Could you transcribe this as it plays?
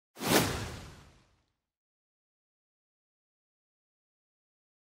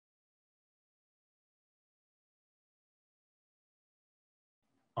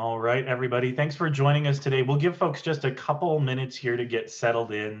All right, everybody. Thanks for joining us today. We'll give folks just a couple minutes here to get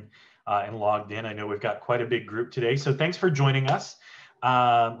settled in and logged in. I know we've got quite a big group today, so thanks for joining us.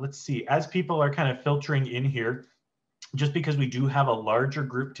 Let's see, as people are kind of filtering in here, just because we do have a larger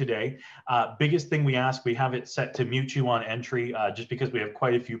group today, biggest thing we ask, we have it set to mute you on entry, just because we have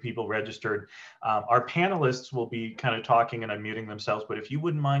quite a few people registered. Our panelists will be kind of talking and unmuting themselves, but if you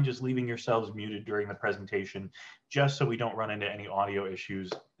wouldn't mind just leaving yourselves muted during the presentation, just so we don't run into any audio issues,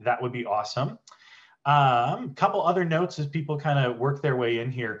 that would be awesome. Couple other notes as people kind of work their way in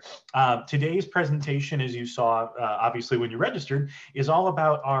here. Today's presentation, as you saw, obviously when you registered, is all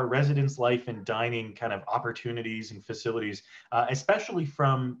about our residence life and dining kind of opportunities and facilities, especially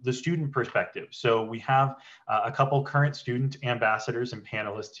from the student perspective. So we have a couple current student ambassadors and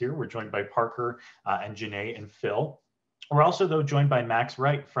panelists here. We're joined by Parker and Janae and Phil. We're also, though, joined by Max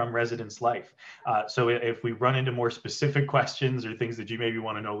Wright from Residence Life. So if we run into more specific questions or things that you maybe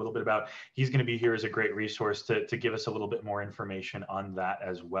want to know a little bit about, he's going to be here as a great resource to give us a little bit more information on that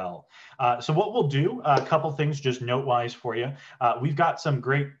as well. So what we'll do, a couple things just note-wise for you. We've got some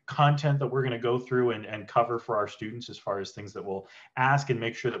great content that we're going to go through and cover for our students as far as things that we'll ask and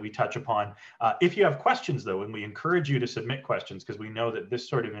make sure that we touch upon. If you have questions, though, and we encourage you to submit questions, because we know that this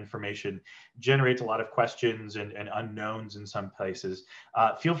sort of information generates a lot of questions and unknowns in some places.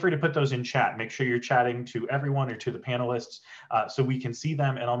 Feel free to put those in chat. Make sure you're chatting to everyone or to the panelists so we can see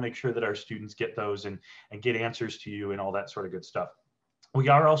them, and I'll make sure that our students get those and get answers to you and all that sort of good stuff. We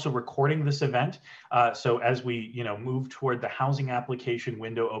are also recording this event. So as we move toward the housing application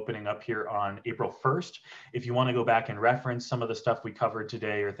window opening up here on April 1st, if you want to go back and reference some of the stuff we covered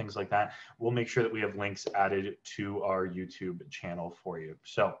today or things like that, we'll make sure that we have links added to our YouTube channel for you.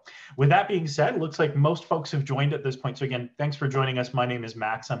 So with that being said, it looks like most folks have joined at this point. So again, thanks for joining us. My name is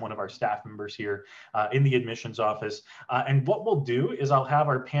Max. I'm one of our staff members here in the admissions office. And what we'll do is I'll have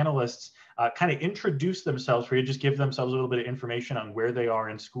our panelists kind of introduce themselves for you, just give themselves a little bit of information on where they are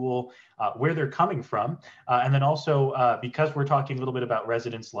in school, where they're coming from, and then also, because we're talking a little bit about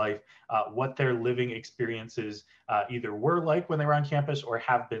residence life, what their living experiences either were like when they were on campus or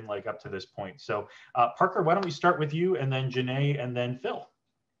have been like up to this point. So Parker, why don't we start with you, and then Janae, and then Phil.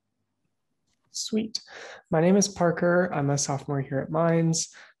 Sweet. My name is Parker. I'm a sophomore here at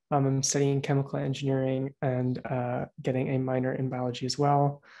Mines. I'm studying chemical engineering and getting a minor in biology as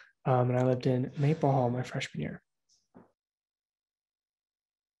well. And I lived in Maple Hall my freshman year.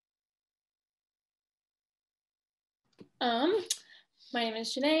 My name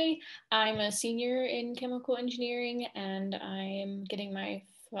is Janae. I'm a senior in chemical engineering, and I'm getting my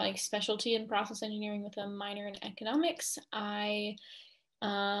specialty in process engineering with a minor in economics. I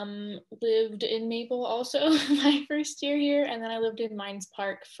lived in Maple also my first year here, and then I lived in Mines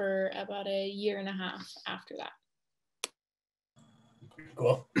Park for about a year and a half after that.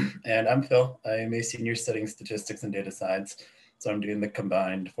 Cool. And I'm Phil. I'm a senior studying statistics and data science. So I'm doing the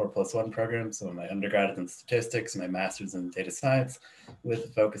combined 4+1 program. So my undergrad is in statistics, my master's in data science with a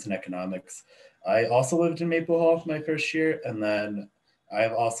focus in economics. I also lived in Maple Hall for my first year. And then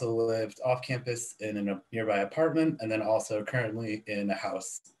I've also lived off campus in a nearby apartment, and then also currently in a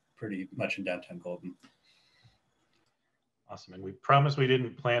house pretty much in downtown Golden. Awesome. And we promise we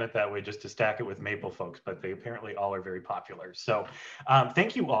didn't plan it that way just to stack it with Maple folks, but they apparently all are very popular. So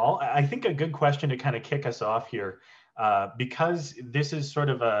thank you all. I think a good question to kind of kick us off here, because this is sort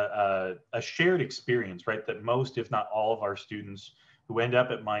of a shared experience, right, that most, if not all of our students who end up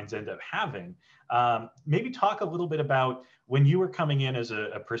at Mines end up having. Maybe talk a little bit about when you were coming in as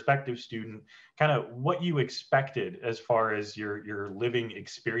a prospective student, kind of what you expected as far as your living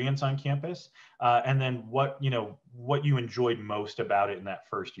experience on campus, and then what you enjoyed most about it in that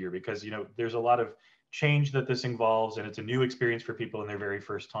first year, because there's a lot of change that this involves, and it's a new experience for people in their very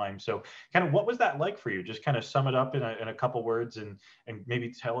first time. So kind of what was that like for you? Just kind of sum it up in a couple words, and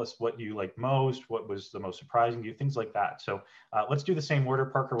maybe tell us what you liked most, what was the most surprising to you, things like that. So let's do the same order.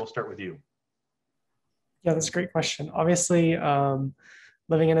 Parker, we'll start with you. Yeah, that's a great question. Obviously,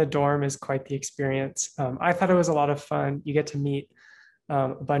 living in a dorm is quite the experience. I thought it was a lot of fun. You get to meet a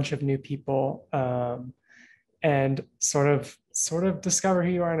bunch of new people and sort of discover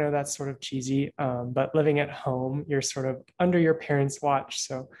who you are. I know that's sort of cheesy, but living at home, you're sort of under your parents' watch.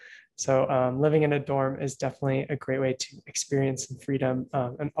 So living in a dorm is definitely a great way to experience some freedom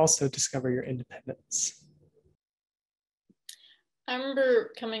and also discover your independence. I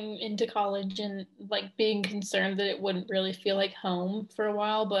remember coming into college and like being concerned that it wouldn't really feel like home for a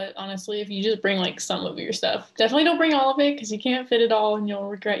while, but honestly, if you just bring like some of your stuff, definitely don't bring all of it because you can't fit it all and you'll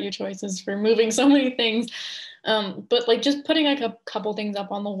regret your choices for moving so many things. But like just putting like a couple things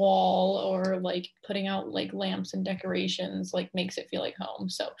up on the wall or like putting out like lamps and decorations like makes it feel like home.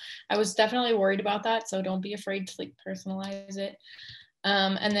 So I was definitely worried about that. So don't be afraid to like personalize it.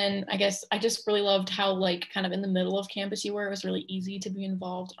 And then I guess I just really loved how like kind of in the middle of campus you were. It was really easy to be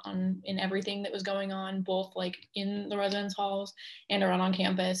involved in everything that was going on, both like in the residence halls and around on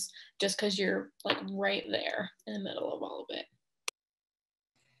campus, just because you're like right there in the middle of all of it.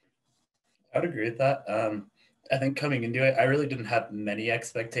 I would agree with that. I think coming into it, I really didn't have many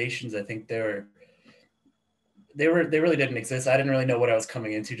expectations. I think they really didn't exist. I didn't really know what I was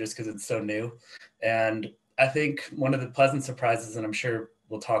coming into just because it's so new. And I think one of the pleasant surprises, and I'm sure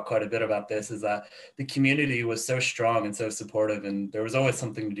we'll talk quite a bit about this, is that the community was so strong and so supportive, and there was always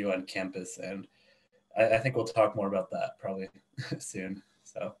something to do on campus. And I think we'll talk more about that probably soon.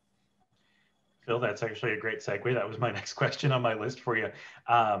 So. Phil, that's actually a great segue. That was my next question on my list for you.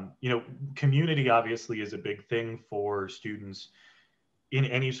 You know, community obviously is a big thing for students in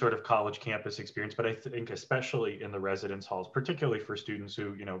any sort of college campus experience, but I think especially in the residence halls, particularly for students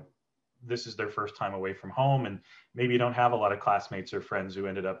who, you know, this is their first time away from home and maybe you don't have a lot of classmates or friends who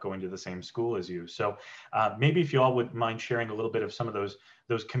ended up going to the same school as you. So maybe if you all would mind sharing a little bit of some of those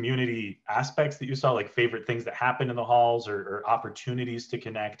community aspects that you saw, like favorite things that happened in the halls or opportunities to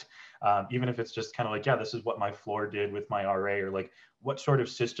connect, even if it's just kind of like, yeah, this is what my floor did with my RA, or like what sort of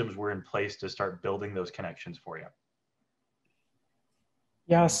systems were in place to start building those connections for you?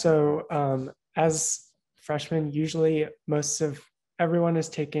 Yeah, so as freshmen, usually most of everyone is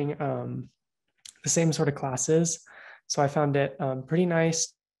taking the same sort of classes. So I found it pretty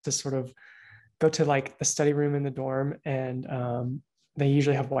nice to sort of go to like the study room in the dorm, and they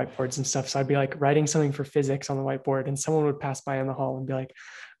usually have whiteboards and stuff. So I'd be like writing something for physics on the whiteboard, and someone would pass by in the hall and be like,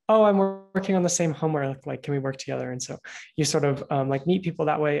 oh, I'm working on the same homework, like, can we work together? And so you sort of like meet people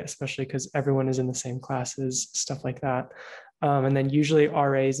that way, especially because everyone is in the same classes, stuff like that. And then usually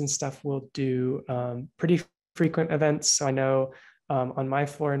RAs and stuff will do pretty frequent events. So I know on my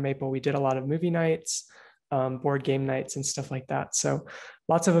floor in Maple, we did a lot of movie nights, board game nights and stuff like that. So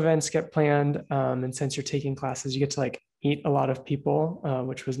lots of events get planned. And since you're taking classes, you get to like meet a lot of people,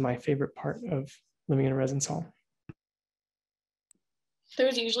 which was my favorite part of living in a residence hall. There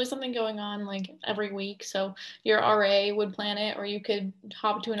was usually something going on like every week. So your RA would plan it, or you could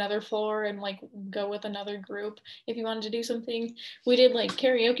hop to another floor and like go with another group if you wanted to do something. We did like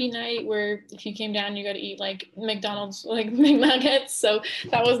karaoke night where if you came down, you got to eat like McDonald's, like McNuggets. So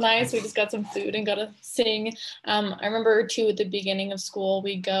that was nice. We just got some food and got to sing. I remember too at the beginning of school,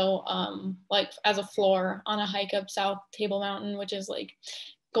 we'd go like as a floor on a hike up South Table Mountain, which is like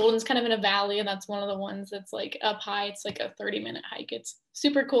Golden's kind of in a valley, and that's one of the ones that's like up high. It's like a 30-minute hike. It's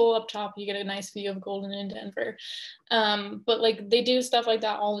super cool up top. You get a nice view of Golden in Denver. But like they do stuff like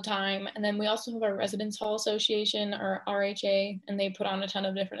that all the time. And then we also have our Residence Hall Association, or RHA, and they put on a ton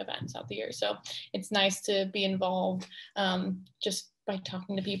of different events out the year. So it's nice to be involved just by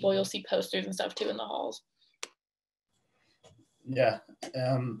talking to people. You'll see posters and stuff too in the halls. Yeah.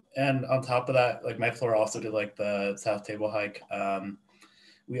 And on top of that, like my floor also did like the South Table hike.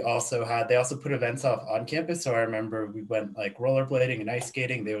 They also put events off on campus. So I remember we went like rollerblading and ice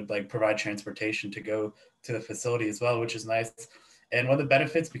skating. They would like provide transportation to go to the facility as well, which is nice. And one of the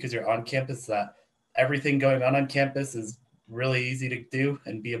benefits, because you're on campus, is that everything going on campus is really easy to do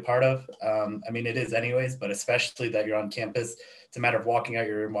and be a part of. I mean, it is anyways, but especially that you're on campus, it's a matter of walking out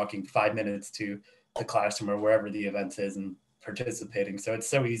your room, walking 5 minutes to the classroom or wherever the event is and participating. So it's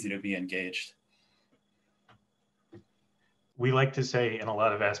so easy to be engaged. We like to say in a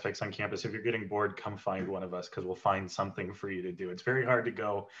lot of aspects on campus, if you're getting bored, come find one of us because we'll find something for you to do. It's very hard to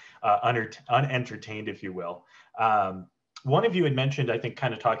go unentertained, if you will. One of you had mentioned, I think,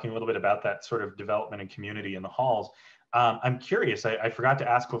 kind of talking a little bit about that sort of development and community in the halls. I'm curious, I forgot to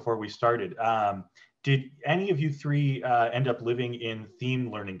ask before we started. Did any of you three end up living in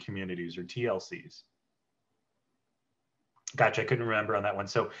themed learning communities or TLCs? Gotcha, I couldn't remember on that one.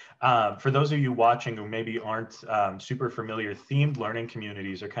 So for those of you watching who maybe aren't super familiar, themed learning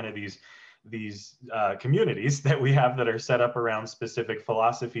communities are kind of these these communities that we have that are set up around specific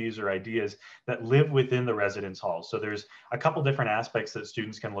philosophies or ideas that live within the residence halls. So there's a couple different aspects that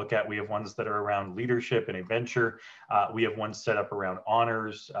students can look at. We have ones that are around leadership and adventure. We have ones set up around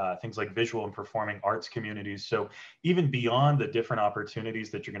honors, things like visual and performing arts communities. So even beyond the different opportunities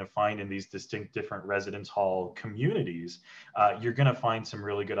that you're going to find in these distinct different residence hall communities, you're going to find some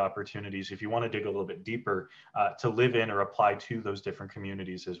really good opportunities if you want to dig a little bit deeper to live in or apply to those different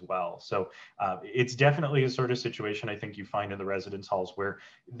communities as well. So it's definitely a sort of situation I think you find in the residence halls where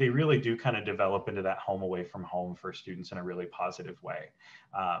they really do kind of develop into that home away from home for students in a really positive way.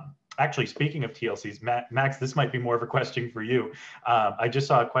 Actually, speaking of TLCs, Max, this might be more of a question for you. I just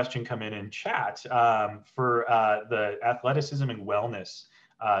saw a question come in chat for the athleticism and wellness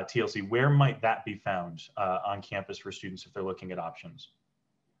TLC. Where might that be found on campus for students if they're looking at options?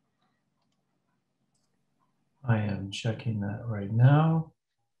 I am checking that right now.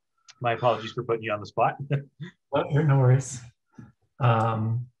 My apologies for putting you on the spot. No worries.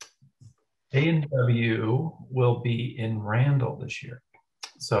 A&W will be in Randall this year.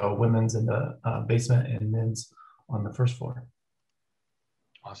 So women's in the basement and men's on the first floor.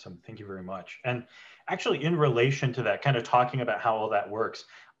 Awesome, thank you very much. And actually in relation to that, kind of talking about how all that works,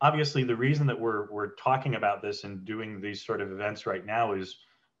 obviously the reason that we're talking about this and doing these sort of events right now is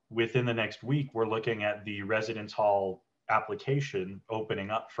within the next week, we're looking at the residence hall application opening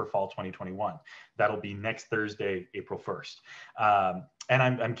up for fall 2021. That'll be next Thursday, April 1st. And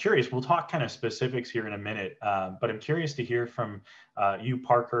I'm curious, we'll talk kind of specifics here in a minute, but I'm curious to hear from you,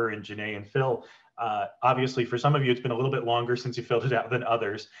 Parker and Janae and Phil. Obviously, for some of you, it's been a little bit longer since you filled it out than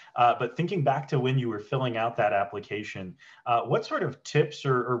others. But thinking back to when you were filling out that application, what sort of tips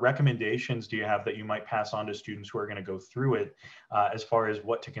or recommendations do you have that you might pass on to students who are going to go through it as far as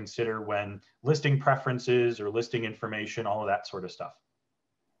what to consider when listing preferences or listing information, all of that sort of stuff?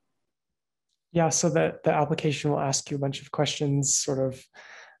 Yeah, so the application will ask you a bunch of questions sort of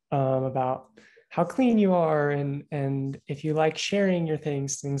about how clean you are and if you like sharing your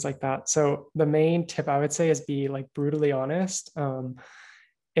things like that. So the main tip I would say is be like brutally honest.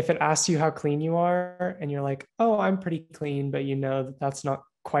 If it asks you how clean you are and you're like, oh, I'm pretty clean, but you know that that's not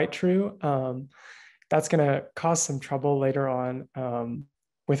quite true, that's going to cause some trouble later on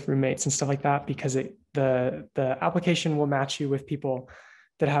with roommates and stuff like that, because the application will match you with people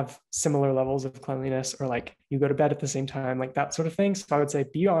that have similar levels of cleanliness, or like you go to bed at the same time, like that sort of thing. So I would say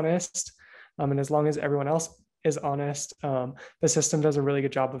be honest. And as long as everyone else is honest, the system does a really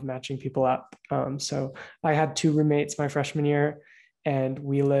good job of matching people up. So I had 2 roommates my freshman year, and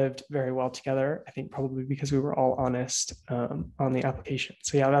we lived very well together. I think probably because we were all honest on the application.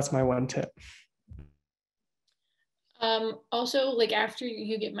 So yeah, that's my one tip. Also, like after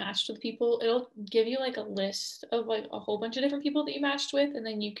you get matched with people, it'll give you like a list of like a whole bunch of different people that you matched with, and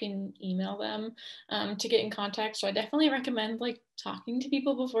then you can email them to get in contact. So I definitely recommend like talking to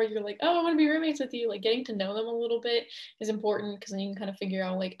people before you're like, oh, I want to be roommates with you. Like getting to know them a little bit is important, because then you can kind of figure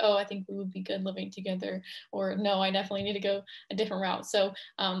out like, oh, I think we would be good living together, or no, I definitely need to go a different route. So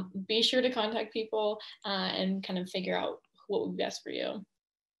be sure to contact people and kind of figure out what would be best for you.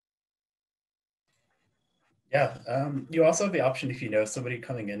 Yeah, you also have the option, if you know somebody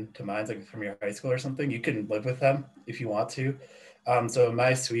coming into Mines, like from your high school or something, you can live with them if you want to. So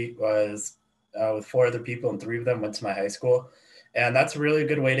my suite was with 4 other people, and 3 of them went to my high school. And that's a really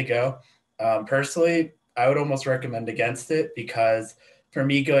good way to go. Personally, I would almost recommend against it, because for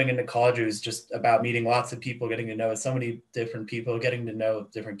me going into college, it was just about meeting lots of people, getting to know so many different people, getting to know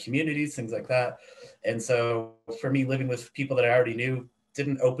different communities, things like that. And so for me, living with people that I already knew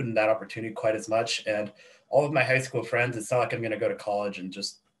didn't open that opportunity quite as much. And all of my high school friends, it's not like I'm going to go to college and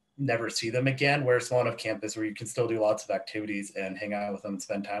just never see them again. We're a small enough campus where you can still do lots of activities and hang out with them and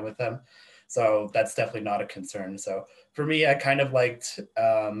spend time with them. So that's definitely not a concern. So for me, I kind of liked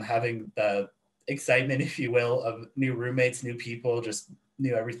having the excitement, if you will, of new roommates, new people, just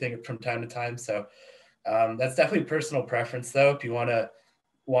knew everything from time to time. So that's definitely personal preference, though. If you want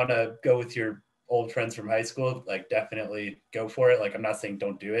to go with your old friends from high school, like definitely go for it. Like I'm not saying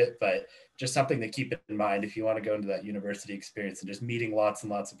don't do it, but just something to keep in mind if you want to go into that university experience and just meeting lots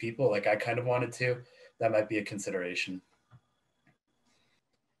and lots of people, like I kind of wanted to, that might be a consideration.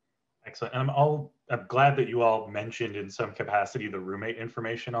 Excellent. And I'm glad that you all mentioned in some capacity the roommate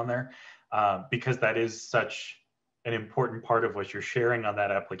information on there, because that is such an important part of what you're sharing on that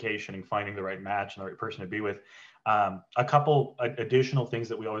application and finding the right match and the right person to be with. A couple additional things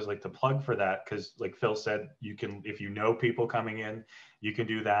that we always like to plug for that, because like Phil said, you can, if you know people coming in, you can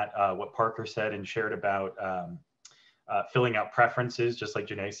do that. What Parker said and shared about filling out preferences, just like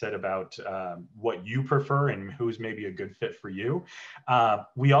Janae said about what you prefer and who's maybe a good fit for you.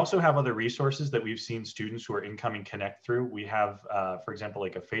 We also have other resources that we've seen students who are incoming connect through. We have, for example,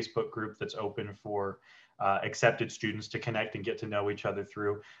 like a Facebook group that's open for accepted students to connect and get to know each other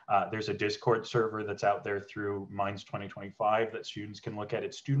through. There's a Discord server that's out there through Minds 2025 that students can look at.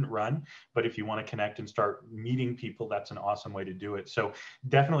 It's student run, but if you want to connect and start meeting people, that's an awesome way to do it. So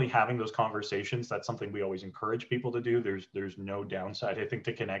definitely having those conversations, that's something we always encourage people to do. There's no downside, I think,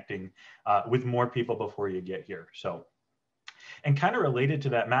 to connecting with more people before you get here. So. And kind of related to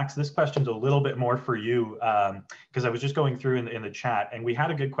that, Max, this question's a little bit more for you, because I was just going through in the chat, and we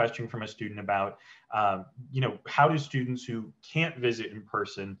had a good question from a student about, how do students who can't visit in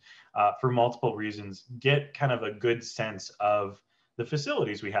person for multiple reasons get kind of a good sense of the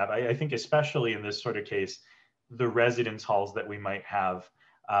facilities we have? I think especially in this sort of case, the residence halls that we might have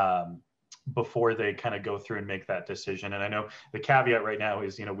before they kind of go through and make that decision. And I know the caveat right now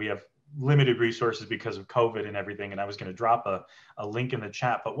is, we have limited resources because of COVID and everything. And I was going to drop a link in the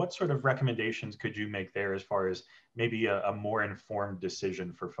chat, but what sort of recommendations could you make there as far as maybe a more informed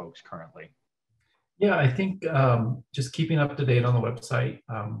decision for folks currently? Yeah, I think just keeping up to date on the website.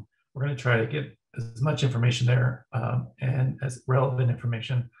 We're going to try to get as much information there and as relevant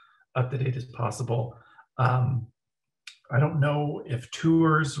information up to date as possible. I don't know if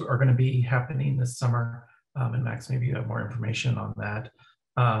tours are going to be happening this summer, and Max, maybe you have more information on that.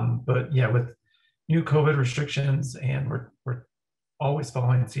 But yeah, with new COVID restrictions, and we're always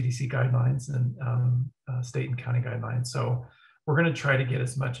following CDC guidelines and state and county guidelines. So we're going to try to get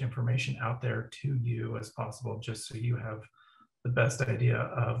as much information out there to you as possible, just so you have the best idea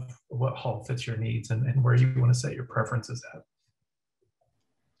of what hall fits your needs and where you want to set your preferences at.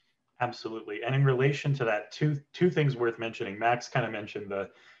 Absolutely. And in relation to that, two things worth mentioning. Max kind of mentioned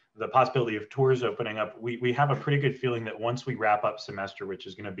the possibility of tours opening up. We have a pretty good feeling that once we wrap up semester, which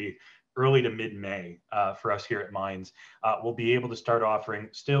is going to be early to mid-May for us here at Minds, we'll be able to start offering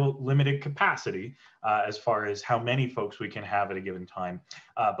still limited capacity as far as how many folks we can have at a given time,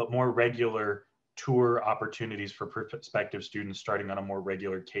 but more regular tour opportunities for prospective students starting on a more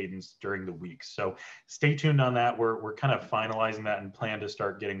regular cadence during the week. So stay tuned on that. We're kind of finalizing that and plan to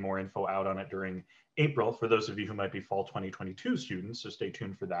start getting more info out on it during April for those of you who might be fall 2022 students. So stay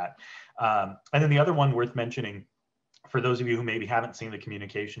tuned for that. And then the other one worth mentioning, for those of you who maybe haven't seen the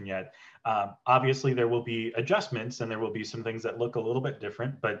communication yet, obviously there will be adjustments and there will be some things that look a little bit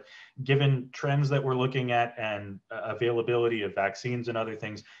different, but given trends that we're looking at and availability of vaccines and other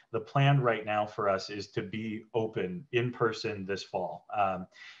things, the plan right now for us is to be open in person this fall.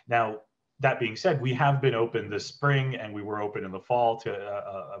 Now, that being said, we have been open this spring and we were open in the fall to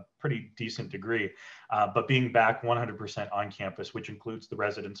a pretty decent degree, but being back 100% on campus, which includes the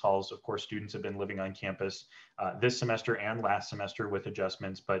residence halls. Of course, students have been living on campus this semester and last semester with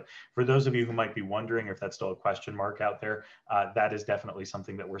adjustments. But for those of you who might be wondering if that's still a question mark out there, that is definitely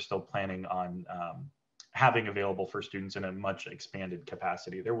something that we're still planning on having available for students in a much expanded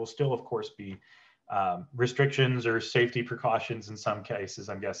capacity. There will still, of course, be restrictions or safety precautions in some cases,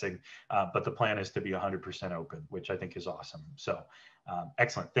 I'm guessing, but the plan is to be 100% open, which I think is awesome. So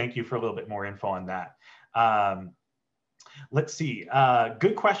excellent. Thank you for a little bit more info on that. Let's see.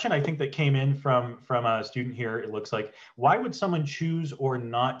 Good question, I think, that came in from a student here. It looks like, why would someone choose or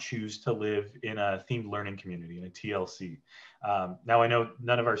not choose to live in a themed learning community, in a TLC? Now, I know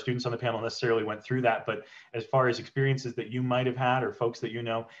none of our students on the panel necessarily went through that, but as far as experiences that you might have had or folks that you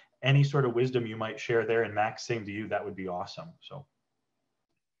know, any sort of wisdom you might share there, and Max, same to you, that would be awesome. So.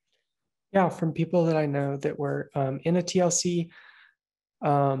 Yeah, from people that I know that were in a TLC,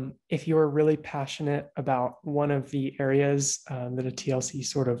 if you're really passionate about one of the areas that a TLC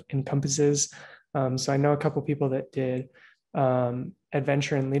sort of encompasses, so I know a couple people that did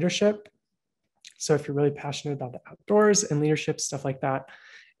adventure and leadership. So if you're really passionate about the outdoors and leadership, stuff like that,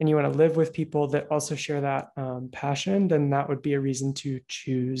 and you want to live with people that also share that passion, then that would be a reason to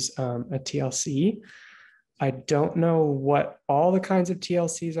choose a TLC. I don't know what all the kinds of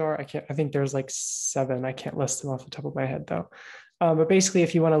TLCs are. I think there's like 7. I can't list them off the top of my head though. But basically,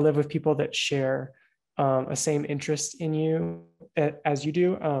 if you want to live with people that share a same interest in you as you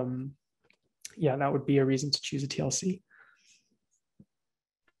do, yeah, that would be a reason to choose a TLC.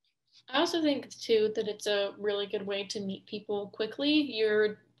 I also think too that it's a really good way to meet people quickly.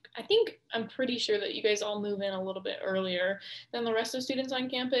 I'm pretty sure that you guys all move in a little bit earlier than the rest of students on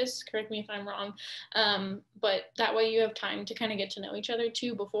campus. Correct me if I'm wrong. But that way you have time to kind of get to know each other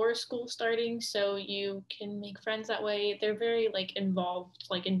too before school starting, so you can make friends that way. They're very involved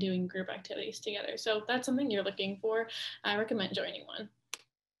in doing group activities together. So if that's something you're looking for, I recommend joining one.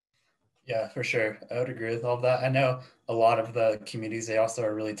 Yeah, for sure. I would agree with all of that. I know a lot of the communities, they also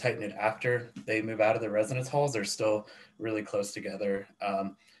are really tight knit after they move out of the residence halls. They're still really close together.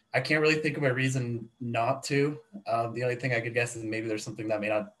 I can't really think of a reason not to. The only thing I could guess is maybe there's something that may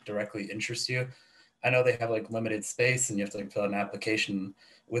not directly interest you. I know they have like limited space and you have to like fill out an application.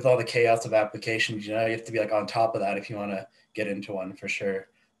 With all the chaos of applications, you know, you have to be like on top of that if you want to get into one for sure.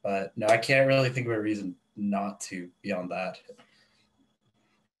 But no, I can't really think of a reason not to beyond that.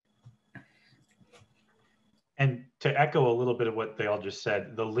 And to echo a little bit of what they all just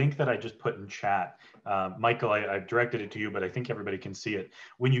said, the link that I just put in chat, Michael, I've directed it to you, but I think everybody can see it.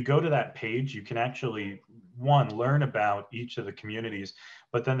 When you go to that page, you can actually, one, learn about each of the communities,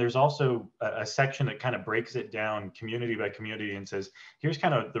 but then there's also a section that kind of breaks it down community by community and says, here's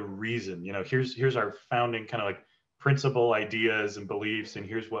kind of the reason, you know, here's our founding kind of like principle ideas and beliefs, and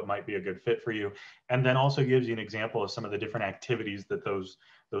here's what might be a good fit for you. And then also gives you an example of some of the different activities that those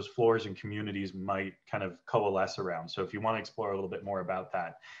floors and communities might kind of coalesce around. So if you want to explore a little bit more about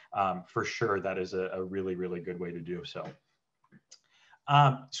that, for sure, that is a really, really good way to do so.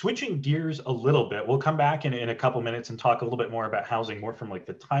 Switching gears a little bit, we'll come back in a couple minutes and talk a little bit more about housing, more from like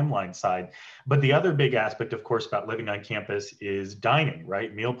the timeline side. But the other big aspect, of course, about living on campus is dining,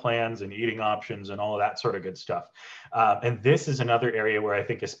 right? Meal plans and eating options and all of that sort of good stuff. And this is another area where I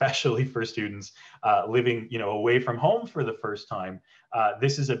think, especially for students living, you know, away from home for the first time,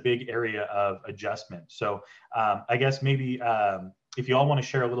 this is a big area of adjustment. So I guess maybe if you all want to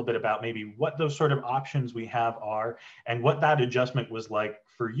share a little bit about maybe what those sort of options we have are and what that adjustment was like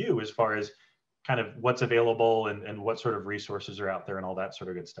for you as far as kind of what's available and what sort of resources are out there and all that sort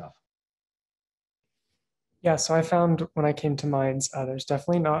of good stuff. Yeah, so I found when I came to Mines, there's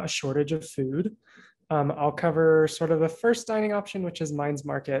definitely not a shortage of food. I'll cover sort of the first dining option, which is Mines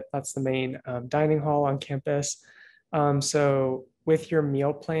Market. That's the main dining hall on campus. So with your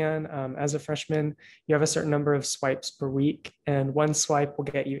meal plan, as a freshman, you have a certain number of swipes per week, and one swipe will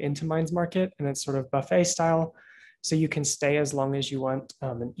get you into Mines Market, and it's sort of buffet style. So you can stay as long as you want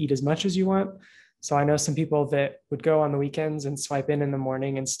and eat as much as you want. So I know some people that would go on the weekends and swipe in the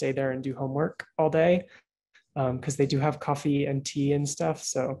morning and stay there and do homework all day because they do have coffee and tea and stuff.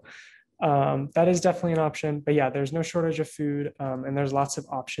 So that is definitely an option. But yeah, there's no shortage of food and there's lots of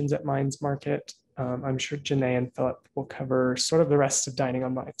options at Mines Market. I'm sure Janae and Philip will cover sort of the rest of dining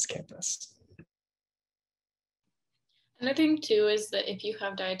on Mines campus. Another thing too is that if you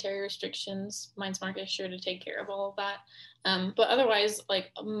have dietary restrictions, Mines Market is sure to take care of all of that. But otherwise, like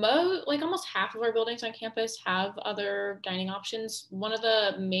almost half of our buildings on campus have other dining options. One of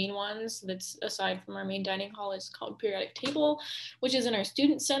the main ones that's aside from our main dining hall is called Periodic Table, which is in our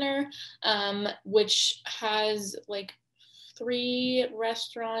student center, which has like 3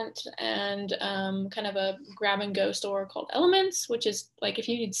 restaurant and kind of a grab and go store called Elements, which is like if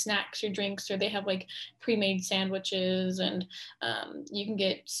you need snacks or drinks, or they have like pre-made sandwiches, and you can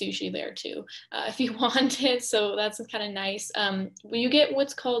get sushi there too if you want it. So that's kind of nice. You get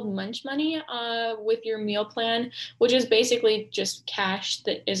what's called Munch Money with your meal plan, which is basically just cash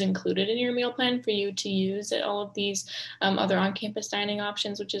that is included in your meal plan for you to use at all of these other on-campus dining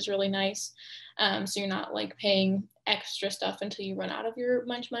options, which is really nice. So you're not like paying extra stuff until you run out of your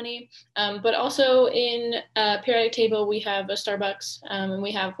Munch Money. But also in Periodic Table, we have a Starbucks and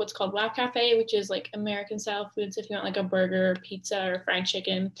we have what's called Wow Cafe, which is like American style foods if you want like a burger, pizza, or fried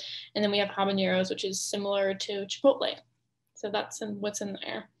chicken. And then we have Habaneros, which is similar to Chipotle. So that's what's in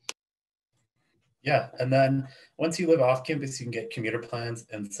there. Yeah, and then once you live off campus, you can get commuter plans.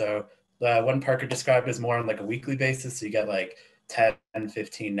 And so the one Parker described is more on like a weekly basis. So you get like 10,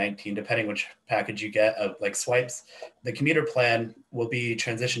 15, 19, depending which package you get of like swipes. The commuter plan will be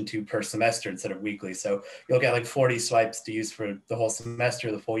transitioned to per semester instead of weekly. So you'll get like 40 swipes to use for the whole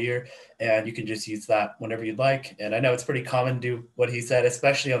semester, the full year, and you can just use that whenever you'd like. And I know it's pretty common to do what he said,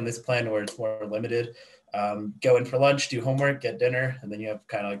 especially on this plan where it's more limited. Go in for lunch, do homework, get dinner, and then you have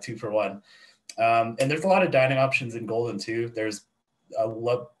kind of like 2 for 1. And there's a lot of dining options in Golden too. There's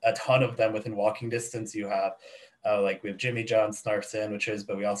a ton of them within walking distance. You have like we have Jimmy John's Snarf sandwiches,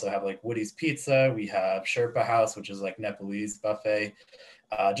 but we also have like Woody's Pizza. We have Sherpa House, which is like Nepalese buffet,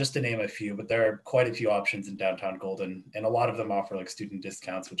 just to name a few. But there are quite a few options in downtown Golden, and a lot of them offer like student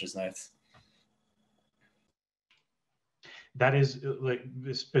discounts, which is nice. That is like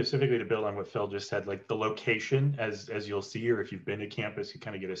specifically to build on what Phil just said, like the location, as you'll see, or if you've been to campus, you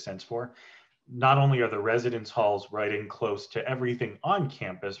kind of get a sense for. Not only are the residence halls right in close to everything on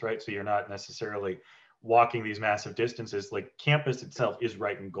campus, right? So you're not necessarily walking these massive distances. Like campus itself is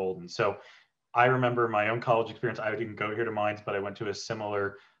right in Golden. So I remember my own college experience. I didn't go here to Mines, but I went to a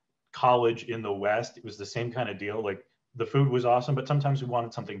similar college in the West. It was the same kind of deal. Like the food was awesome, but sometimes we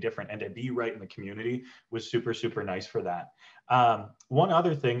wanted something different, and to be right in the community was super, super nice for that. One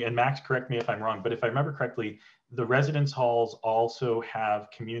other thing, and Max, correct me if I'm wrong, but if I remember correctly, the residence halls also have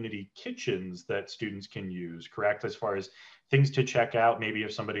community kitchens that students can use, correct? As far as things to check out, maybe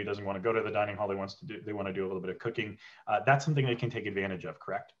if somebody doesn't want to go to the dining hall, they want to do a little bit of cooking. That's something they can take advantage of,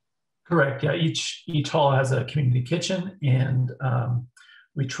 correct? Correct. Yeah. Each hall has a community kitchen, and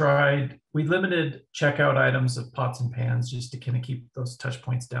we limited checkout items of pots and pans just to kind of keep those touch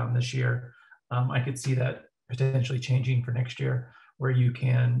points down this year. I could see that potentially changing for next year, where you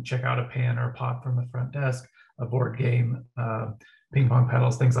can check out a pan or a pot from the front desk, a board game, ping pong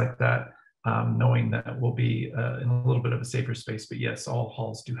paddles, things like that, knowing that we'll be in a little bit of a safer space. But yes, all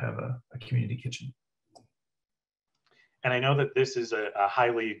halls do have a community kitchen. And I know that this is a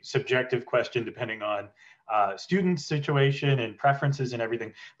highly subjective question depending on student situation and preferences and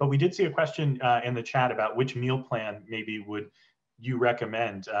everything, but we did see a question in the chat about which meal plan maybe would you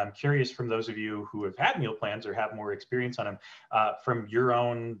recommend. I'm curious, from those of you who have had meal plans or have more experience on them, from your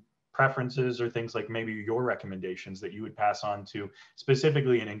own preferences or things like maybe your recommendations that you would pass on to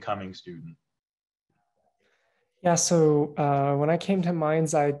specifically an incoming student. Yeah, so when I came to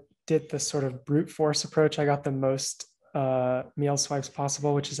Minds, I did the sort of brute force approach. I got the most meal swipes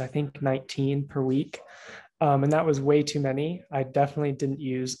possible, which is I think 19 per week. And that was way too many. I definitely didn't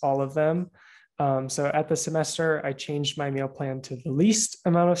use all of them. So at the semester, I changed my meal plan to the least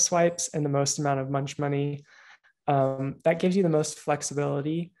amount of swipes and the most amount of Munch Money. That gives you the most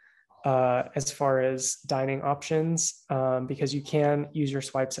flexibility as far as dining options, because you can use your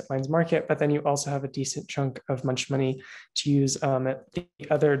swipes at Minds Market, but then you also have a decent chunk of Munch Money to use at the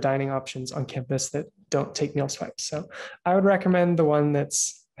other dining options on campus that don't take meal swipes. So I would recommend the one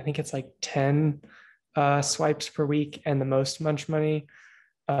that's, I think it's like 10 swipes per week and the most Munch Money.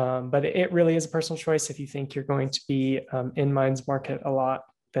 But it really is a personal choice. If you think you're going to be in Minds Market a lot,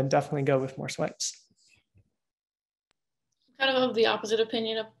 then definitely go with more swipes. Kind of the opposite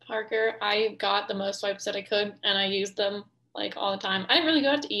opinion of Parker. I got the most swipes that I could, and I used them like all the time. I didn't really go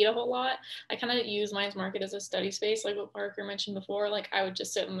out to eat a whole lot. I kind of use Minds Market as a study space, like what Parker mentioned before. Like I would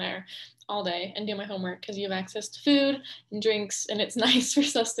just sit in there all day and do my homework because you have access to food and drinks, and it's nice for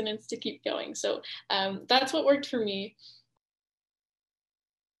sustenance to keep going. So that's what worked for me.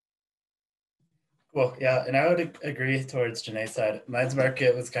 Cool. Yeah, and I would agree towards Janae's side. Minds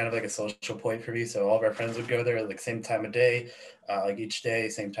Market was kind of like a social point for me. So all of our friends would go there like same time of day, like each day,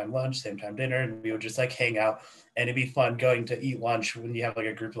 same time lunch, same time dinner, and we would just like hang out. And it'd be fun going to eat lunch when you have like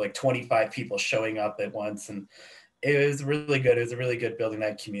a group of like 25 people showing up at once. And it was really good. It was really good building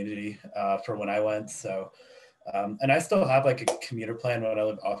that community for when I went. So, and I still have like a commuter plan when I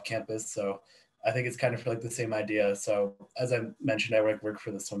live off campus. So I think it's kind of like the same idea. So as I mentioned, I work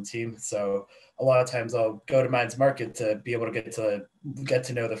for the swim team. So a lot of times I'll go to Minds Market to be able to get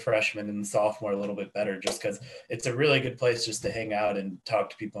to know the freshmen and the sophomore a little bit better, just because it's a really good place just to hang out and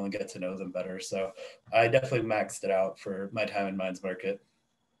talk to people and get to know them better. So I definitely maxed it out for my time in Minds Market.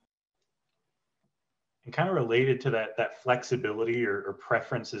 And kind of related to that flexibility or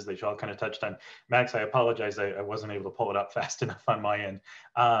preferences that y'all kind of touched on. Max, I apologize, I wasn't able to pull it up fast enough on my end.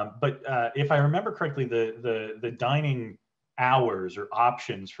 But if I remember correctly, the dining hours or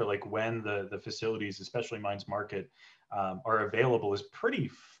options for like when the facilities, especially Minds Market, are available is pretty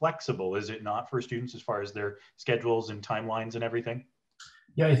flexible, is it not, for students as far as their schedules and timelines and everything?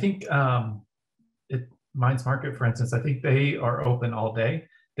 Yeah, I think Minds Market, for instance, I think they are open all day.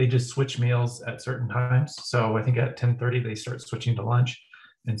 They just switch meals at certain times. So I think at 10:30 they start switching to lunch,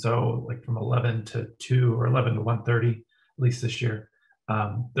 and so like from 11 to 2 or 11 to 1:30, at least this year,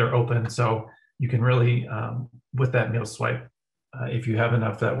 they're open. So you can really, with that meal swipe, if you have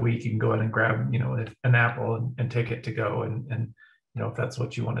enough that week, you can go ahead and grab, an apple and take it to go, and if that's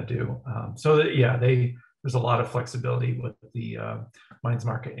what you want to do. So that, yeah, there's a lot of flexibility with the Minds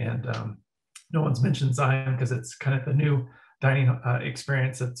Market, and no one's mentioned Zion because it's kind of the new dining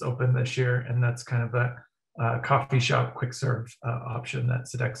experience that's open this year, and that's kind of a coffee shop quick serve option that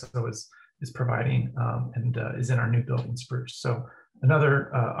Sodexo is providing, and is in our new building, Spruce. So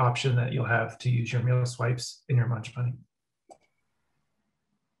another option that you'll have to use your meal swipes in your Munch Money.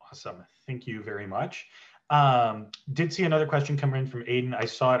 Awesome, thank you very much. Did see another question come in from Aiden. I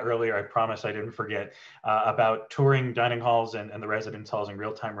saw it earlier, I promise I didn't forget, about touring dining halls and the residence halls in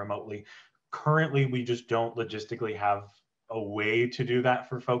real time remotely. Currently, we just don't logistically have a way to do that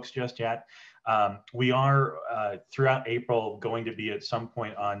for folks just yet. We are throughout April going to be at some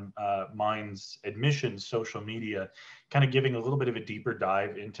point on Mind's admissions social media, kind of giving a little bit of a deeper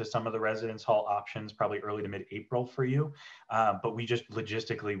dive into some of the residence hall options, probably early to mid-April for you. But we just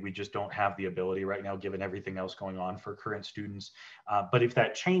logistically, we just don't have the ability right now, given everything else going on for current students. But if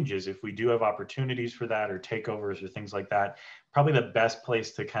that changes, if we do have opportunities for that or takeovers or things like that, probably the best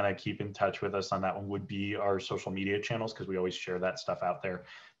place to kind of keep in touch with us on that one would be our social media channels, because we always share that stuff out there.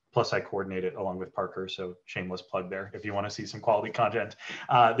 Plus I coordinate it along with Parker, so shameless plug there. If you want to see some quality content,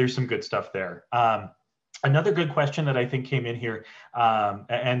 there's some good stuff there. Another good question that I think came in here,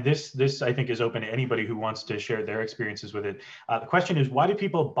 and this I think is open to anybody who wants to share their experiences with it. The question is, why do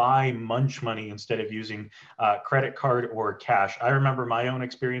people buy Munch Money instead of using credit card or cash? I remember my own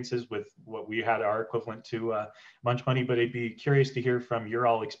experiences with what we had our equivalent to Munch Money, but I'd be curious to hear from your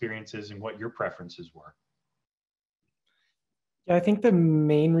all experiences and what your preferences were. Yeah, I think the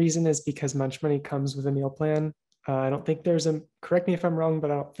main reason is because Munch Money comes with a meal plan. I don't think there's correct me if I'm wrong,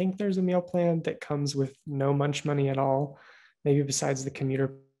 but I don't think there's a meal plan that comes with no Munch Money at all, maybe besides the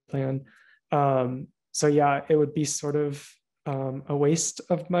commuter plan. So yeah, it would be sort of a waste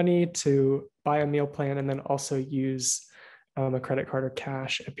of money to buy a meal plan and then also use a credit card or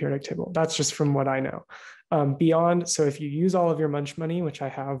cash at Periodic Table. That's just from what I know. Beyond, so if you use all of your Munch Money, which I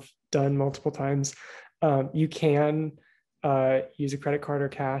have done multiple times, you can use a credit card or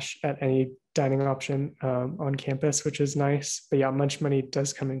cash at any dining option on campus, which is nice. But yeah, Munch Money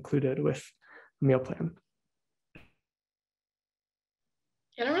does come included with a meal plan.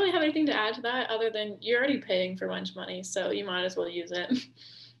 I don't really have anything to add to that other than you're already paying for Munch Money, so you might as well use it.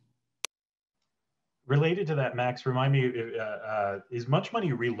 Related to that, Max, remind me, is Munch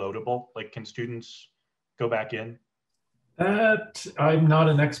Money reloadable? Like, can students go back in? That I'm not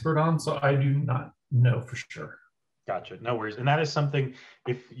an expert on, so I do not know for sure. Gotcha. No worries. And that is something,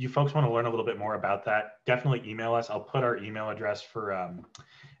 if you folks want to learn a little bit more about that, definitely email us. I'll put our email address for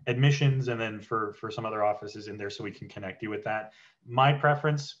admissions and then for some other offices in there so we can connect you with that. My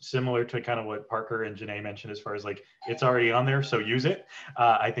preference, similar to kind of what Parker and Janae mentioned, as far as like, it's already on there, so use it,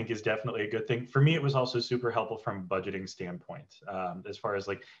 I think is definitely a good thing. For me, it was also super helpful from a budgeting standpoint, as far as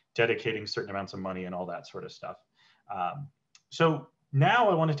like dedicating certain amounts of money and all that sort of stuff. So now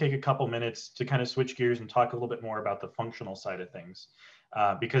I want to take a couple minutes to kind of switch gears and talk a little bit more about the functional side of things,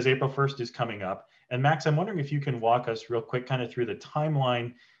 because April 1st is coming up. And Max, I'm wondering if you can walk us real quick kind of through the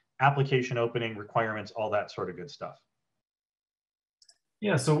timeline, application opening, requirements, all that sort of good stuff.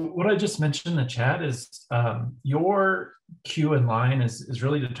 Yeah, so what I just mentioned in the chat is your queue in line is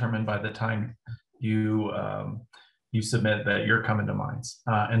really determined by the time you submit that you're coming to Minds.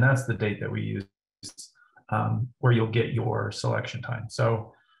 And that's the date that we use where you'll get your selection time.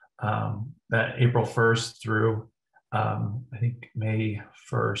 So that April 1st through I think May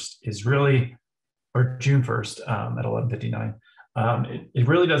 1st is really, or June 1st at 11:59. It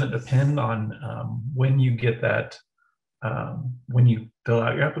really doesn't depend on when you get that, when you fill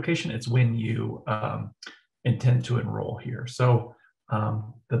out your application, it's when you intend to enroll here. So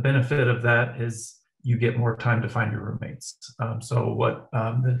the benefit of that is you get more time to find your roommates. So what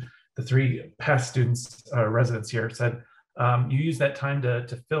the three past students, residents here said, you use that time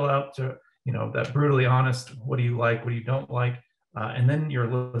to fill out, that brutally honest, what do you like, what do you don't like, and then your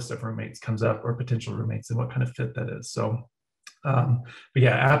list of roommates comes up, or potential roommates, and what kind of fit that is. So, but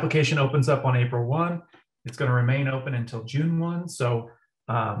yeah, application opens up on April 1. It's going to remain open until June 1. So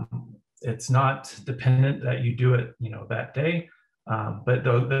it's not dependent that you do it, that day, but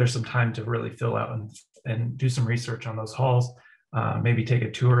there's some time to really fill out and do some research on those halls. Maybe take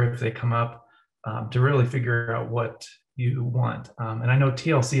a tour if they come up, to really figure out what you want. And I know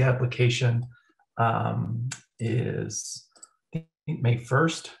TLC application is May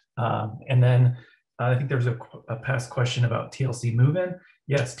 1st. And then I think there's a past question about TLC move-in.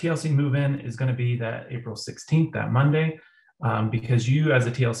 Yes, TLC move-in is going to be that April 16th, that Monday, because you as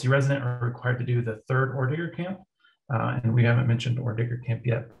a TLC resident are required to do the third Orr-Digger camp. And we haven't mentioned Orr-Digger camp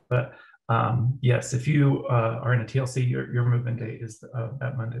yet, but yes, if you are in a TLC, your move-in date is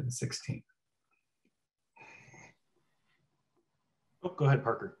that Monday, the 16th. Oh, go ahead,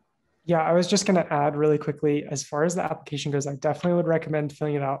 Parker. Yeah, I was just going to add really quickly, as far as the application goes, I definitely would recommend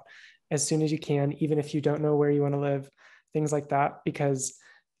filling it out as soon as you can, even if you don't know where you want to live, things like that, because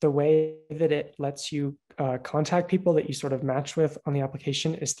the way that it lets you contact people that you sort of match with on the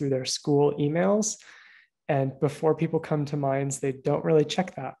application is through their school emails. And before people come to Minds, they don't really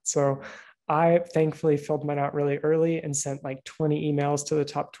check that. So I thankfully filled mine out really early and sent like 20 emails to the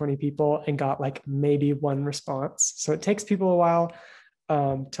top 20 people and got like maybe one response. So it takes people a while.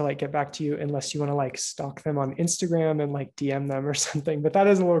 to like get back to you unless you want to like stalk them on Instagram and like DM them or something. But that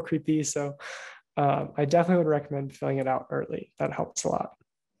is a little creepy. So I definitely would recommend filling it out early. That helps a lot.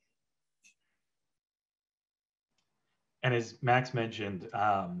 And as Max mentioned,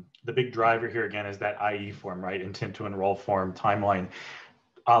 the big driver here again is that IE form, right? Intent to enroll form timeline.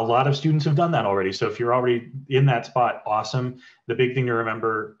 A lot of students have done that already. So if you're already in that spot, awesome. The big thing to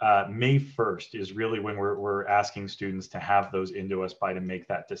remember, May 1st is really when we're asking students to have those into us by to make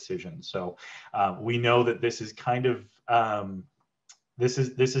that decision. So we know that this is kind of, this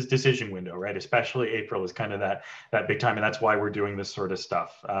is decision window, right? Especially April is kind of that big time. And that's why we're doing this sort of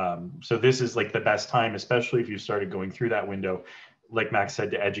stuff. So this is like the best time, especially if you started going through that window, like Max said,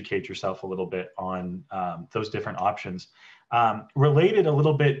 to educate yourself a little bit on those different options. Related a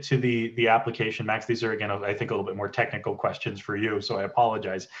little bit to the application, Max, these are, again, I think a little bit more technical questions for you, so I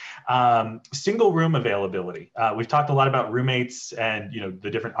apologize. Single room availability. We've talked a lot about roommates and the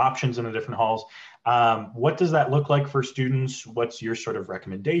different options in the different halls. What does that look like for students? What's your sort of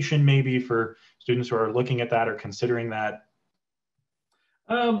recommendation maybe for students who are looking at that or considering that?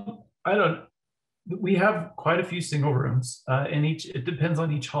 We have quite a few single rooms in each. It depends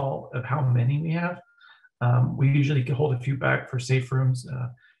on each hall of how many we have. We usually can hold a few back for safe rooms,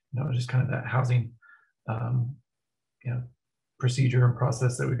 just kind of that housing, procedure and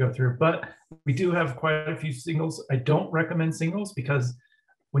process that we go through. But we do have quite a few singles. I don't recommend singles because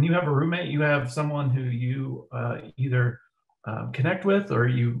when you have a roommate, you have someone who you either connect with or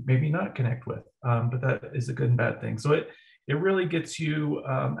you maybe not connect with. But that is a good and bad thing. So it really gets you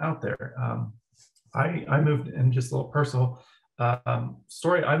out there. I moved in, just a little personal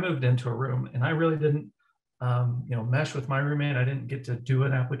story. I moved into a room and I really didn't mesh with my roommate. I didn't get to do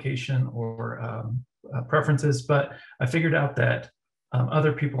an application or preferences, but I figured out that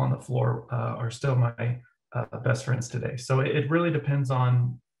other people on the floor are still my best friends today. So it really depends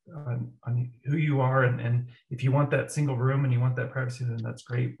on who you are, and if you want that single room and you want that privacy, then that's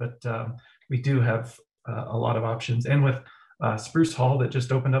great. But we do have a lot of options, and with Spruce Hall that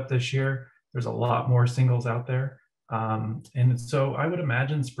just opened up this year, there's a lot more singles out there. And so I would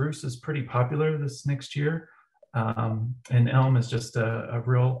imagine Spruce is pretty popular this next year. And Elm is just a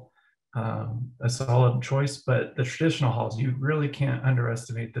real, a solid choice. But the traditional halls, you really can't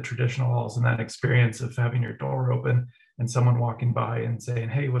underestimate the traditional halls and that experience of having your door open and someone walking by and saying,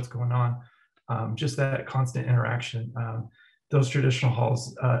 hey, what's going on? Just that constant interaction. Those traditional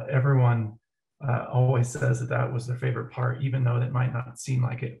halls, everyone always says that was their favorite part, even though it might not seem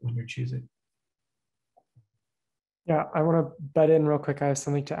like it when you're choosing. Yeah, I want to butt in real quick. I have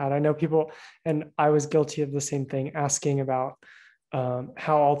something to add. I know people, and I was guilty of the same thing, asking about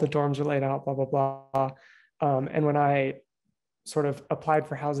how all the dorms are laid out, blah, blah, blah. And when I sort of applied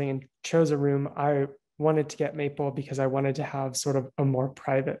for housing and chose a room, I wanted to get Maple because I wanted to have sort of a more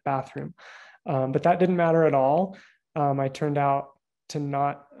private bathroom. But that didn't matter at all. I turned out to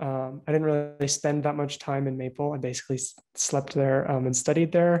not, I didn't really spend that much time in Maple. I basically slept there and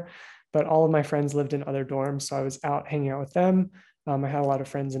studied there. But all of my friends lived in other dorms, so I was out hanging out with them. I had a lot of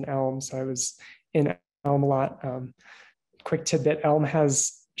friends in Elm, so I was in Elm a lot. Quick tidbit, Elm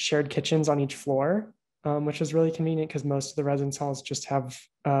has shared kitchens on each floor, which is really convenient because most of the residence halls just have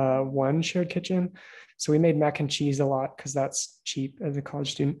one shared kitchen. So we made mac and cheese a lot because that's cheap as a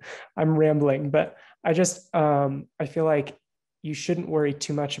college student. I'm rambling, but I just, I feel like you shouldn't worry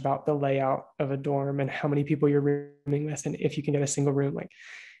too much about the layout of a dorm and how many people you're rooming with and if you can get a single room. Like,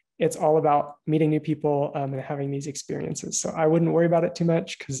 it's all about meeting new people and having these experiences. So I wouldn't worry about it too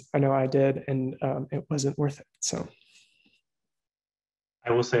much because I know I did, and it wasn't worth it. So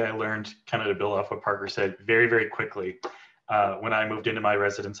I will say I learned, kind of to build off what Parker said, very, very quickly when I moved into my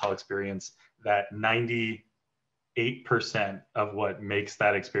residence hall experience, that 98% of what makes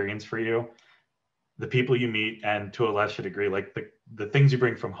that experience for you, the people you meet, and to a lesser degree, like the things you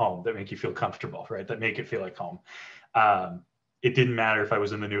bring from home that make you feel comfortable, right? That make it feel like home. It didn't matter if I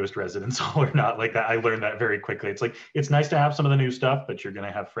was in the newest residence hall or not. Like that, I learned that very quickly. It's like, it's nice to have some of the new stuff, but you're going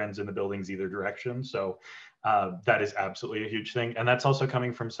to have friends in the buildings either direction. So that is absolutely a huge thing. And that's also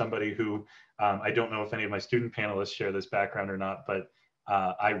coming from somebody who, I don't know if any of my student panelists share this background or not, but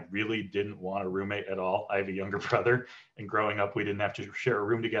I really didn't want a roommate at all. I have a younger brother, and growing up, we didn't have to share a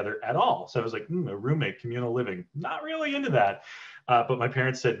room together at all. So I was like, a roommate, communal living, not really into that. But my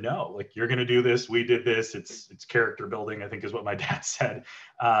parents said, no, like, you're going to do this. We did this. It's character building, I think is what my dad said.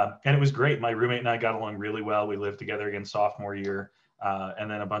 And it was great. My roommate and I got along really well. We lived together again sophomore year. And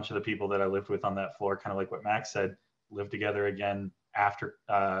then a bunch of the people that I lived with on that floor, kind of like what Max said, lived together again after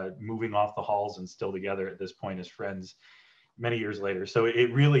moving off the halls and still together at this point as friends many years later. So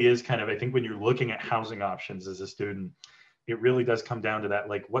it really is kind of, I think when you're looking at housing options as a student, it really does come down to that,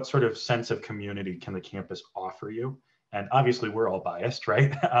 like what sort of sense of community can the campus offer you? And obviously we're all biased,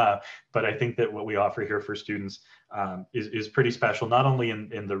 right? But I think that what we offer here for students is pretty special, not only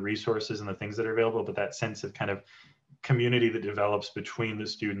in the resources and the things that are available, but that sense of kind of community that develops between the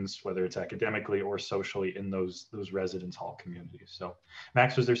students, whether it's academically or socially in those residence hall communities. So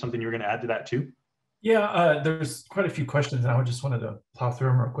Max, was there something you were going to add to that too? Yeah, there's quite a few questions, and I just wanted to plow through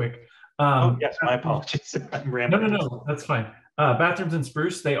them real quick. Oh, yes, my apologies. I'm rambling. No, that's fine. Bathrooms in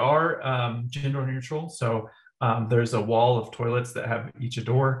Spruce, they are gender neutral. So there's a wall of toilets that have each a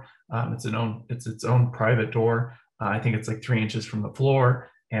door. It's its own private door. I think it's like 3 inches from the floor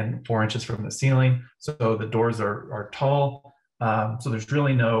and 4 inches from the ceiling. So the doors are tall. So there's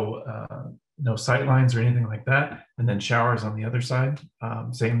really no sight lines or anything like that. And then showers on the other side.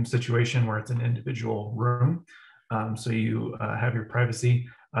 Same situation where it's an individual room. So you have your privacy,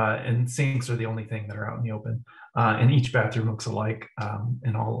 and sinks are the only thing that are out in the open. And each bathroom looks alike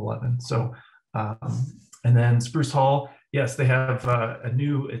in all 11. So, and then Spruce Hall, yes, they have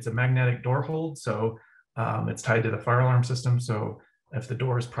it's a magnetic door hold. So it's tied to the fire alarm system. So if the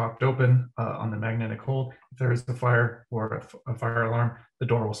door is propped open on the magnetic hold, if there is a fire or a fire alarm, the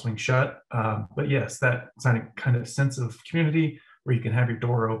door will swing shut. But yes, that kind of sense of community where you can have your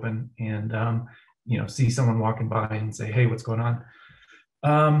door open and see someone walking by and say, hey, what's going on?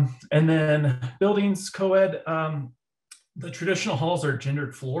 And then buildings, co-ed, the traditional halls are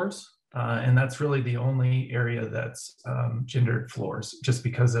gendered floors. And that's really the only area that's gendered floors, just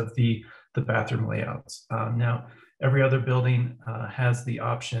because of the bathroom layouts. Now, every other building has the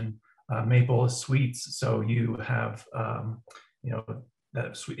option. Maple is suites, so you have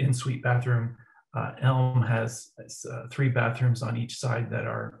that in-suite bathroom. Elm has 3 bathrooms on each side that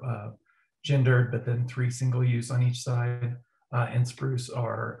are gendered, but then 3 single use on each side. And Spruce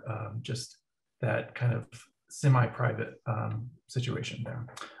are just that kind of semi-private situation there.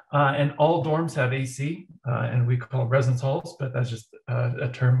 And all dorms have AC, and we call them residence halls, but that's just a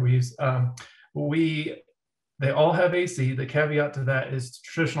term we use. They all have AC. The caveat to that is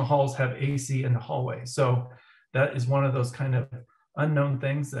traditional halls have AC in the hallway. So that is one of those kind of unknown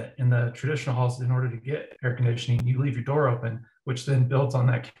things that in the traditional halls, in order to get air conditioning, you leave your door open, which then builds on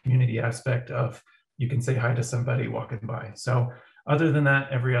that community aspect of you can say hi to somebody walking by. So other than that,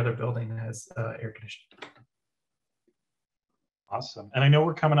 every other building has air conditioning. Awesome. And I know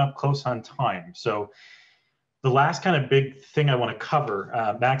we're coming up close on time. So the last kind of big thing I want to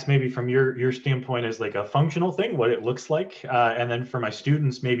cover, Max, maybe from your standpoint is like a functional thing, what it looks like. And then for my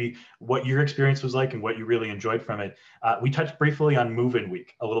students, maybe what your experience was like and what you really enjoyed from it. We touched briefly on move-in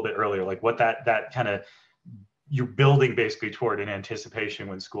week a little bit earlier, like what that kind of you're building basically toward in anticipation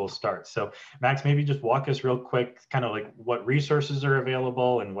when school starts. So Max, maybe just walk us real quick, kind of like what resources are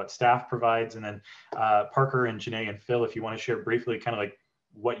available and what staff provides. And then Parker and Janae and Phil, if you want to share briefly kind of like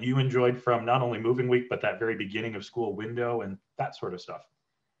what you enjoyed from not only moving week, but that very beginning of school window and that sort of stuff.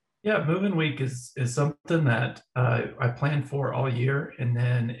 Yeah, moving week is something that I planned for all year, and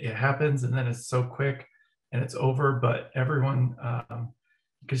then it happens and then it's so quick and it's over, but everyone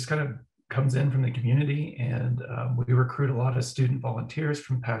just kind of comes in from the community, and we recruit a lot of student volunteers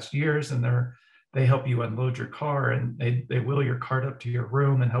from past years, and they help you unload your car, and they wheel your cart up to your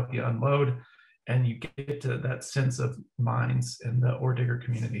room and help you unload, and you get to that sense of minds in the Ore Digger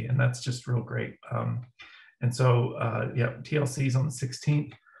community, and that's just real great. And so yeah, TLC is on the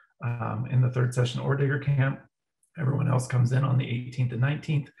 16th in the 3rd session Ore Digger camp. Everyone else comes in on the 18th and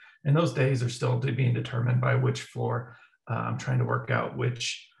 19th, and those days are still being determined by which floor. I'm trying to work out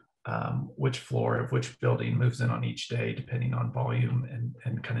which floor of which building moves in on each day, depending on volume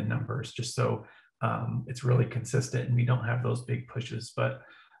and kind of numbers, just so it's really consistent and we don't have those big pushes. But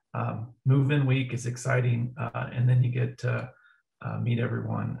move-in week is exciting, and then you get to meet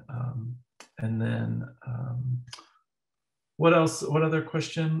everyone. And then what else? What other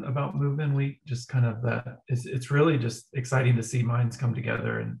question about move-in week? Just kind of that. It's really just exciting to see minds come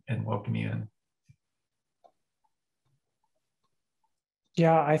together and welcome you in.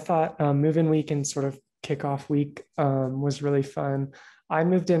 Yeah, I thought move-in week and sort of kickoff week was really fun. I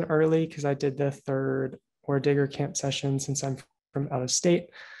moved in early because I did the 3rd Ore Digger camp session since I'm from out of state.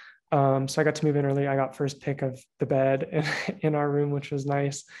 So I got to move in early. I got first pick of the bed in our room, which was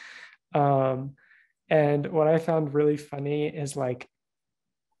nice. And what I found really funny is like,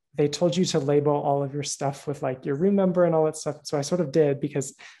 they told you to label all of your stuff with like your room number and all that stuff. So I sort of did,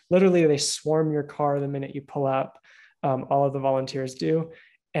 because literally they swarm your car the minute you pull up. All of the volunteers do.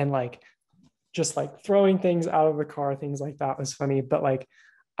 And like, just like throwing things out of the car, things like that was funny. But like,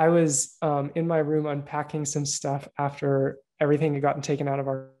 I was in my room unpacking some stuff after everything had gotten taken out of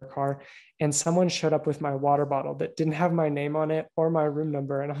our car, and someone showed up with my water bottle that didn't have my name on it or my room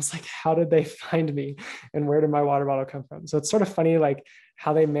number. And I was like, how did they find me? And where did my water bottle come from? So it's sort of funny, like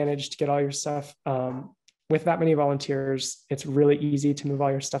how they managed to get all your stuff. With that many volunteers, it's really easy to move all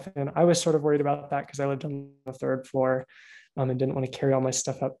your stuff in. I was sort of worried about that because I lived on the 3rd floor and didn't want to carry all my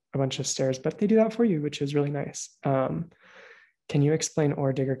stuff up a bunch of stairs, but they do that for you, which is really nice. Can you explain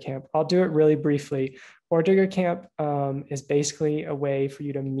Ore Digger Camp? I'll do it really briefly. Ore Digger Camp is basically a way for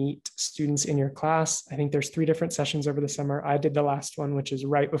you to meet students in your class. I think there's 3 different sessions over the summer. I did the last one, which is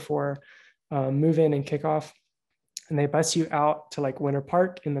right before move in and kickoff. And they bus you out to like Winter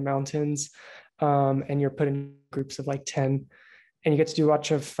Park in the mountains. And you're put in groups of like 10. And you get to do a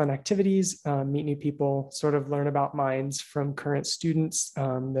bunch of fun activities, meet new people, sort of learn about mines from current students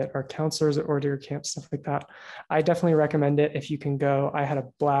that are counselors at Ore Digger Camp, stuff like that. I definitely recommend it if you can go. I had a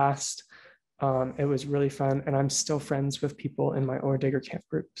blast. It was really fun. And I'm still friends with people in my Ore Digger Camp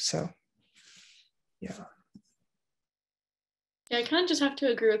group. So, yeah. Yeah, I kind of just have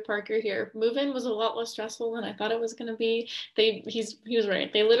to agree with Parker here. Move-in was a lot less stressful than I thought it was going to be. He was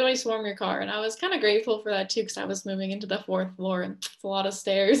right. They literally swarm your car, and I was kind of grateful for that too, because I was moving into the 4th floor, and it's a lot of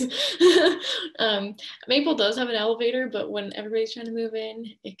stairs. Maple does have an elevator, but when everybody's trying to move in,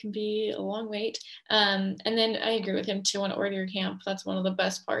 it can be a long wait. And then I agree with him too on Ore Digger Camp. That's one of the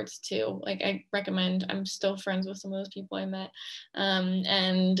best parts too. Like I recommend. I'm still friends with some of those people I met,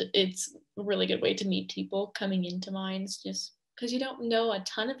 and it's a really good way to meet people coming into mines. Just because you don't know a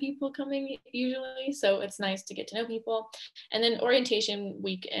ton of people coming usually. So it's nice to get to know people. And then orientation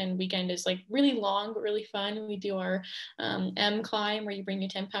week and weekend is like really long, but really fun. We do our M climb where you bring your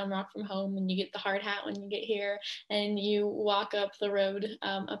 10-pound rock from home and you get the hard hat when you get here and you walk up the road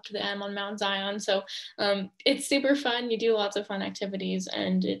up to the M on Mount Zion. So it's super fun. You do lots of fun activities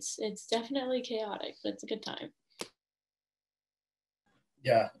and it's definitely chaotic, but it's a good time.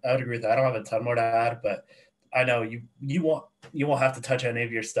 Yeah, I would agree with that. I don't have a ton more to add, but I know you won't have to touch any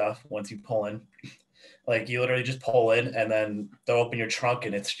of your stuff once you pull in. Like you literally just pull in and then they'll open your trunk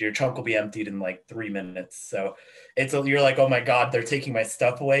and your trunk will be emptied in like 3 minutes. So you're like, oh my God, they're taking my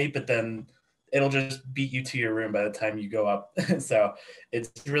stuff away, but then it'll just beat you to your room by the time you go up. So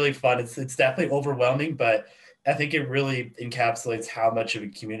it's really fun. It's definitely overwhelming, but I think it really encapsulates how much of a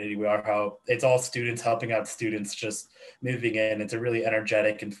community we are, how it's all students helping out students, just moving in. It's a really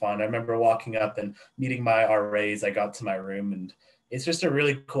energetic and fun. I remember walking up and meeting my RAs. I got to my room and it's just a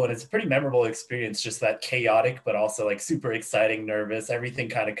really cool, and it's a pretty memorable experience, just that chaotic, but also like super exciting, nervous, everything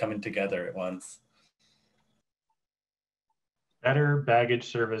kind of coming together at once. Better baggage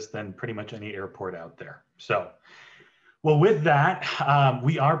service than pretty much any airport out there. So, well, with that,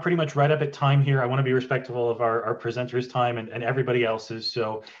 we are pretty much right up at time here. I want to be respectful of our presenters' time and everybody else's.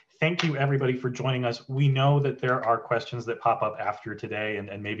 So thank you, everybody, for joining us. We know that there are questions that pop up after today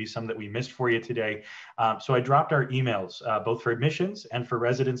and maybe some that we missed for you today. So I dropped our emails, both for admissions and for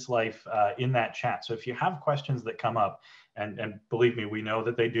residence life in that chat. So if you have questions that come up, and believe me, we know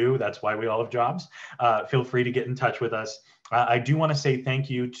that they do. That's why we all have jobs. Feel free to get in touch with us. I do want to say thank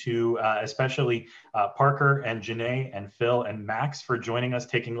you to especially Parker and Janae and Phil and Max for joining us,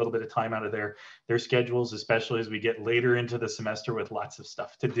 taking a little bit of time out of their schedules, especially as we get later into the semester with lots of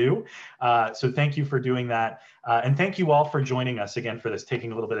stuff to do. So thank you for doing that. And thank you all for joining us again for this,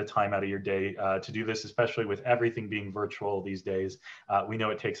 taking a little bit of time out of your day to do this, especially with everything being virtual these days. We know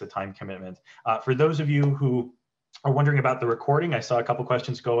it takes a time commitment. For those of you who are wondering about the recording, I saw a couple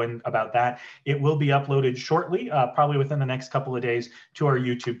questions going about that. It will be uploaded shortly, probably within the next couple of days, to our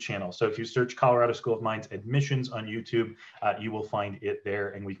YouTube channel. So if you search Colorado School of Mines admissions on YouTube, you will find it there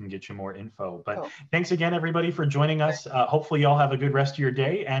and we can get you more info. But thanks again, everybody, for joining us. Hopefully you all have a good rest of your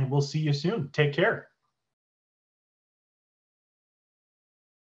day and we'll see you soon. Take care.